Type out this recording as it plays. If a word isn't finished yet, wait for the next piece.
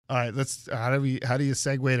All right, how do you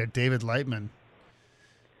segue to David Lightman?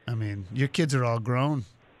 I mean, your kids are all grown.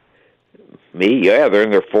 Me? Yeah, they're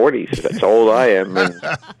in their 40s. That's how old I am. And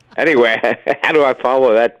anyway, how do I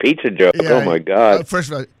follow that pizza joke? Yeah, Oh, my God.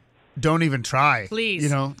 First of all, don't even try. Please. You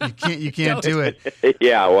know, you can't do it.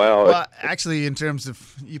 Yeah, well, actually, in terms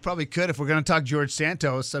of, you probably could if we're going to talk George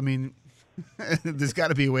Santos. I mean, there's got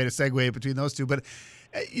to be a way to segue between those two. But,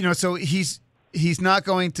 so he's not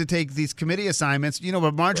going to take these committee assignments.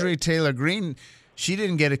 But Marjorie Taylor Greene, she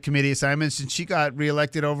didn't get a committee assignment and she got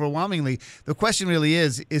reelected overwhelmingly. The question really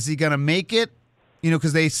is he going to make it?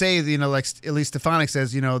 Because they say, like Elise Stefanik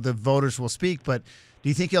says, the voters will speak. But do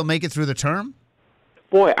you think he'll make it through the term?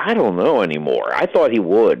 Boy, I don't know anymore. I thought he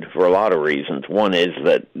would for a lot of reasons. One is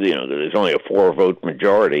that, there's only a 4-vote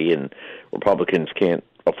majority and Republicans can't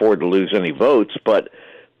afford to lose any votes. But,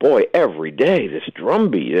 boy, every day this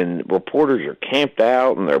drumbeat and reporters are camped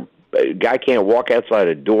out and a guy can't walk outside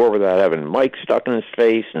a door without having mic stuck in his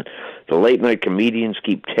face, and the late-night comedians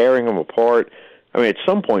keep tearing him apart. I mean, at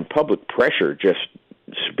some point, public pressure just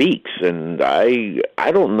speaks, and I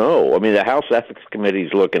don't know. I mean, the House Ethics Committee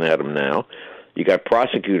is looking at him now. You got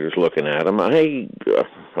prosecutors looking at him. I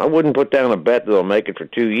wouldn't put down a bet that they'll make it for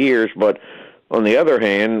 2 years, but on the other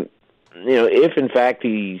hand, if in fact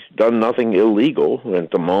he's done nothing illegal, and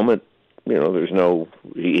at the moment,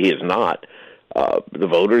 he is not. The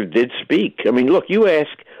voters did speak. I mean, look, you ask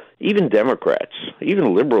even Democrats,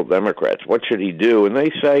 even liberal Democrats, what should he do? And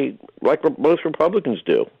they say, like most Republicans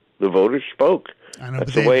do, the voters spoke. I know,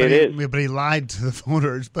 that's the way it is. But he lied to the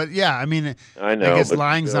voters. But, yeah, I mean, I know, I guess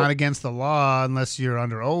lying's not against the law unless you're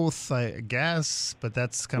under oath, I guess. But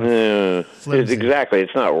that's kind of flimsy. Exactly.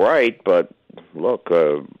 It's not right, but, look,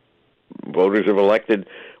 voters have elected.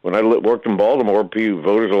 When I worked in Baltimore,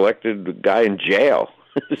 voters elected the guy in jail.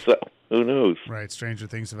 So who knows? Right, stranger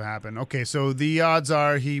things have happened. Okay, so the odds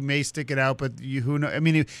are he may stick it out, but who knows? I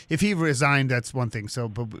mean, if he resigned, that's one thing. So,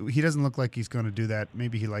 but he doesn't look like he's going to do that.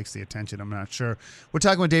 Maybe he likes the attention. I'm not sure. We're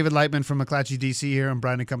talking with David Lightman from McClatchy, D.C. here. I'm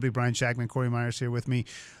Brian and Company. Brian Shackman, Corey Myers here with me.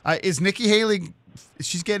 Is Nikki Haley?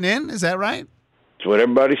 She's getting in. Is that right? That's what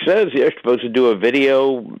everybody says. Yeah, she's supposed to do a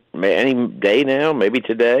video any day now, maybe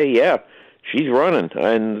today. Yeah, she's running,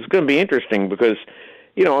 and it's going to be interesting because,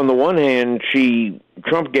 on the one hand,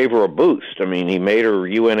 Trump gave her a boost. I mean, he made her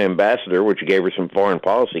UN ambassador, which gave her some foreign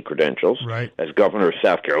policy credentials. Right. As governor of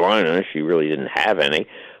South Carolina, she really didn't have any.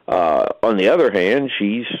 On the other hand,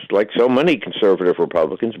 she's, like so many conservative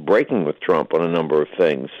Republicans, breaking with Trump on a number of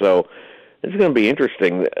things. So it's going to be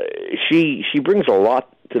interesting. She brings a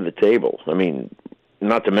lot to the table. I mean,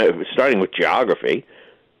 starting with geography,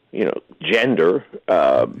 gender,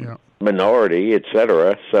 minority,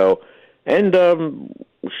 etc. So, and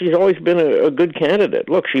she's always been a good candidate.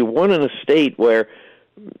 Look, she won in a state where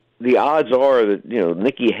the odds are that,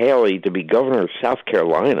 Nikki Haley to be governor of South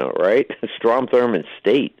Carolina, right? Strom Thurmond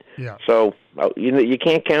State. Yeah. So, you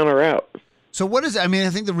can't count her out. So I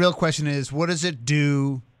think the real question is, what does it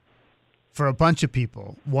do for a bunch of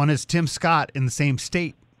people? One is Tim Scott in the same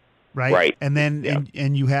state, right? Right. And then,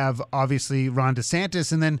 and you have obviously Ron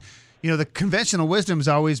DeSantis, and then, the conventional wisdom has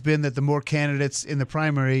always been that the more candidates in the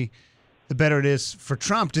primary, the better it is for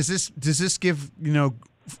Trump. Does this give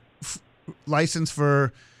license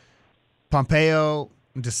for Pompeo,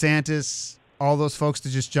 DeSantis, all those folks to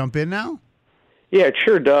just jump in now? Yeah, it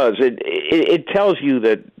sure does. It tells you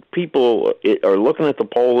that people are looking at the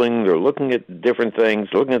polling, they're looking at different things,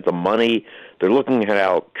 looking at the money, they're looking at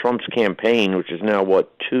how Trump's campaign, which is now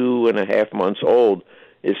 2.5 months old,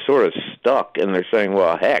 is sort of stuck, and they're saying,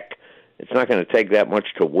 well, heck, it's not going to take that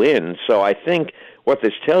much to win. So I think what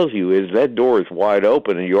this tells you is that door is wide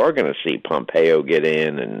open, and you are going to see Pompeo get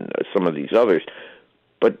in and some of these others.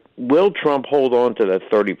 But will Trump hold on to that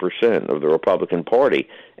 30% of the Republican Party?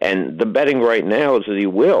 And the betting right now is that he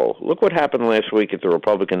will. Look what happened last week at the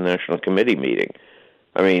Republican National Committee meeting.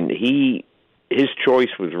 I mean, his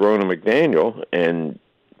choice was Ronna McDaniel, and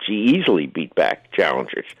she easily beat back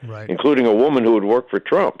challengers, right, including a woman who had worked for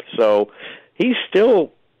Trump. So he's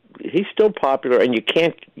still popular, and you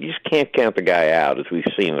just can't count the guy out, as we've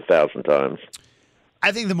seen 1,000 times.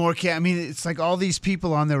 I think it's like all these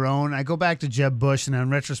people on their own. I go back to Jeb Bush, and in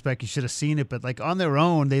retrospect, you should have seen it, but like on their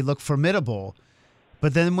own, they look formidable.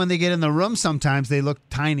 But then when they get in the room, sometimes they look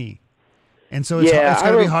tiny. And so it's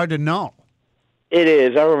going to be hard to know. It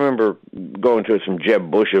is. I remember going to some Jeb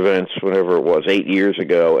Bush events, whenever it was, 8 years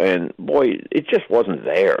ago, and boy, it just wasn't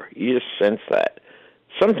there. You just sense that.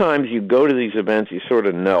 Sometimes you go to these events, you sort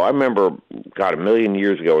of know. I remember, a million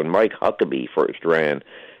years ago when Mike Huckabee first ran,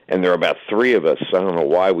 and there were about 3 of us. I don't know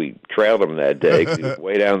why we trailed him that day, 'cause he was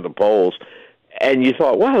way down the polls. And you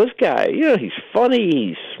thought, wow, this guy, he's funny,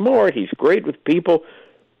 he's smart, he's great with people.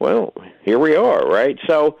 Well, here we are, right?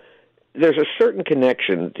 So there's a certain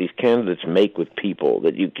connection that these candidates make with people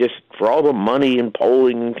that you just, for all the money and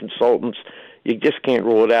polling and consultants, you just can't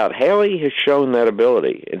rule it out. Haley has shown that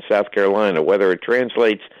ability in South Carolina. Whether it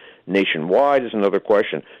translates nationwide is another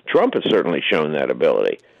question. Trump has certainly shown that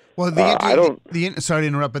ability. Well, sorry to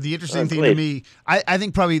interrupt, but the interesting thing to me, I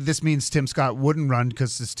think probably this means Tim Scott wouldn't run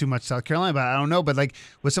because it's too much South Carolina, but I don't know. But like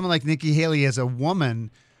with someone like Nikki Haley as a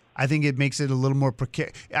woman, I think it makes it a little more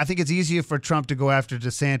precarious. I think it's easier for Trump to go after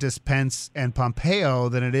DeSantis, Pence, and Pompeo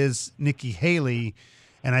than it is Nikki Haley.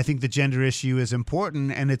 And I think the gender issue is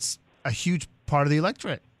important, and it's a huge part of the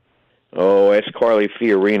electorate. Oh, ask Carly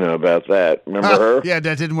Fiorina about that. Remember her? Yeah,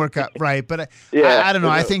 that didn't work out right. But I don't know.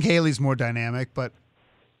 I think Haley's more dynamic, but.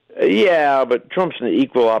 Yeah, but Trump's an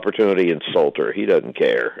equal opportunity insulter. He doesn't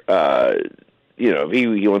care. If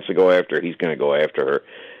he wants to go after her, he's going to go after her.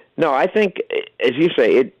 No, I think, as you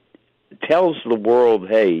say, it tells the world,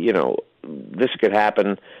 hey, this could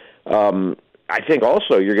happen. I think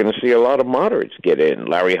also you're going to see a lot of moderates get in.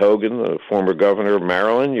 Larry Hogan, the former governor of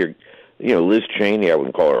Maryland. Liz Cheney, I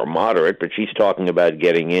wouldn't call her a moderate, but she's talking about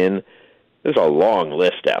getting in. There's a long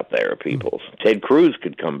list out there of people. Ted Cruz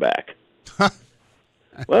could come back.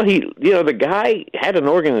 Well, the guy had an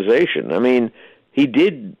organization. I mean, he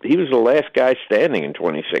was the last guy standing in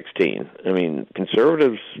 2016. I mean,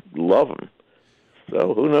 conservatives love him.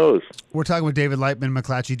 So who knows? We're talking with David Lightman,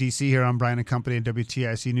 McClatchy, D.C. here on Bryan and Company and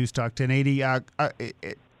WTIC News Talk 1080.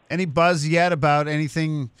 Any buzz yet about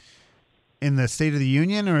anything in the State of the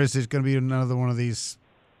Union, or is it going to be another one of these,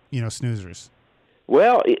 snoozers?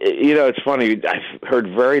 Well, it's funny. I've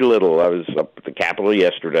heard very little. I was up at the Capitol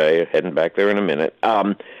yesterday, heading back there in a minute.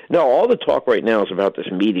 No, all the talk right now is about this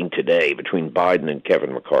meeting today between Biden and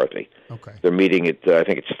Kevin McCarthy. Okay. They're meeting at, I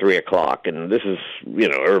think it's 3 o'clock, and this is,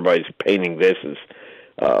 everybody's painting this as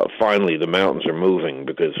finally the mountains are moving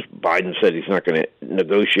because Biden said he's not going to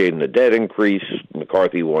negotiate the debt increase.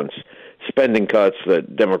 McCarthy wants spending cuts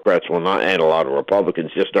that Democrats will not, and a lot of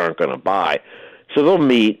Republicans just aren't going to buy. So they'll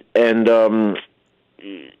meet, and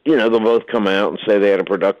they'll both come out and say they had a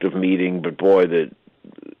productive meeting, but boy, the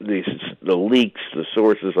leaks, the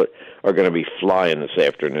sources are going to be flying this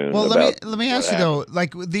afternoon. Well, let me ask you though,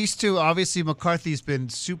 like these two, obviously McCarthy's been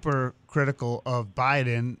super critical of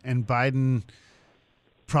Biden, and Biden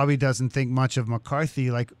probably doesn't think much of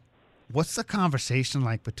McCarthy. Like, what's the conversation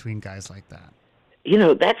like between guys like that?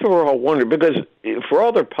 That's what we're all wondering, because for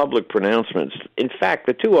all their public pronouncements, in fact,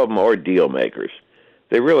 the two of them are deal makers.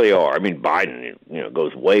 They really are. I mean, Biden,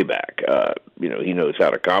 goes way back. He knows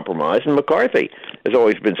how to compromise, and McCarthy has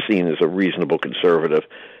always been seen as a reasonable conservative.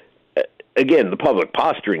 Again, the public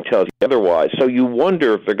posturing tells you otherwise. So you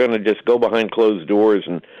wonder if they're going to just go behind closed doors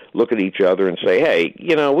and look at each other and say, hey,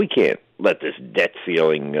 we can't let this debt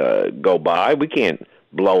ceiling go by. We can't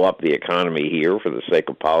blow up the economy here for the sake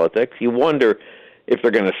of politics. You wonder if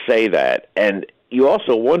they're going to say that. And you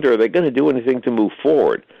also wonder, are they going to do anything to move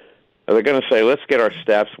forward? Are they going to say, let's get our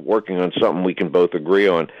staffs working on something we can both agree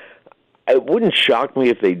on? It wouldn't shock me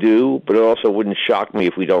if they do, but it also wouldn't shock me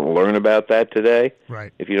if we don't learn about that today.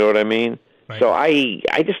 Right. If you know what I mean. Right. So I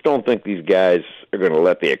just don't think these guys are going to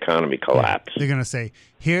let the economy collapse. Yeah. They're going to say,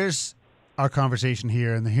 here's our conversation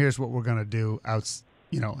here, and here's what we're going to do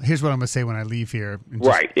here's what I'm going to say when I leave here.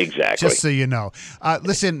 Right, exactly. Just so you know.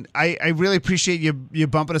 Listen, I really appreciate you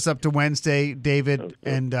bumping us up to Wednesday, David, okay.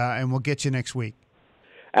 And we'll get you next week.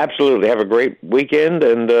 Absolutely. Have a great weekend,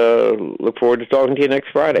 and look forward to talking to you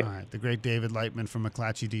next Friday. All right. The great David Lightman from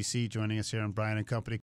McClatchy, D.C., joining us here on Bryan and Company.